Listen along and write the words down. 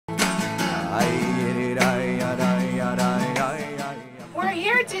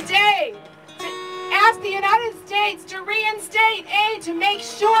ask the United States to reinstate aid to make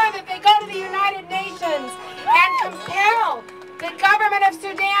sure that they go to the United Nations and compel the government of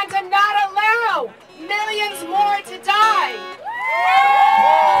Sudan to not allow millions more to die.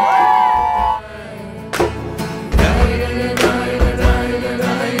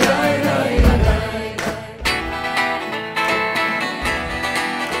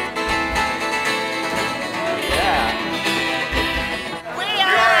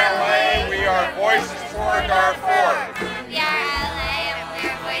 Voices for Darfur. We are LA and we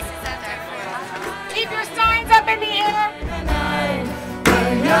are voices of Darfur. Keep your signs up in the air.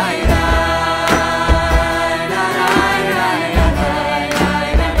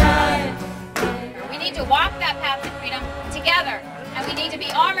 We need to walk that path to freedom together, and we need to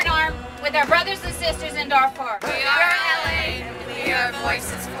be arm in arm with our brothers and sisters in Darfur. We are LA and we are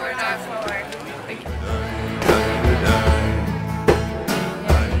voices for Darfur.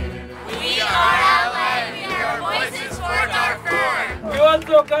 We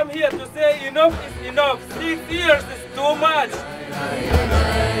also come here to say enough is enough. 6 years is too much.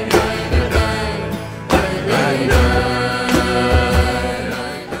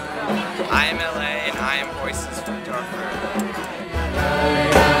 I am LA and I am Voices for Darfur.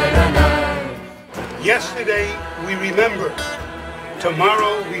 Yesterday we remember,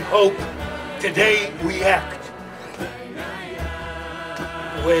 tomorrow we hope, today we act.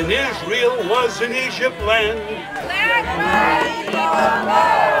 When Israel was in Egypt land, Let my people go.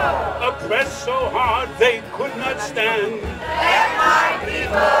 oppressed so hard they could not stand. Let my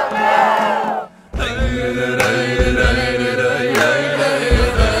people go.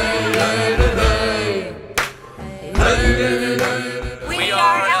 We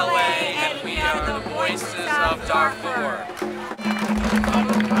are LA and we are the Voices of Darfur.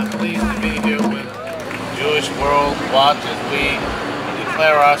 I'm pleased to be here with the Jewish World Watch as we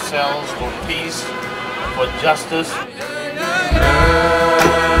declare ourselves for peace, for justice.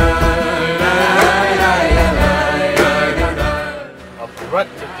 A threat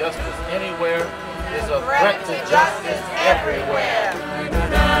to justice anywhere is a threat to justice everywhere.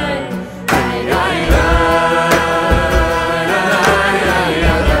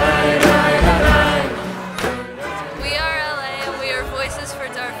 We are LA and we are voices for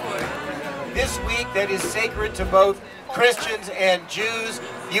Darfur. This week that is sacred to both Christians and Jews,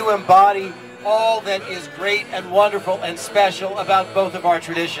 you embody all that is great and wonderful and special about both of our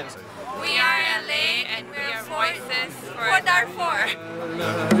traditions. We are LA and we are voices for Darfur.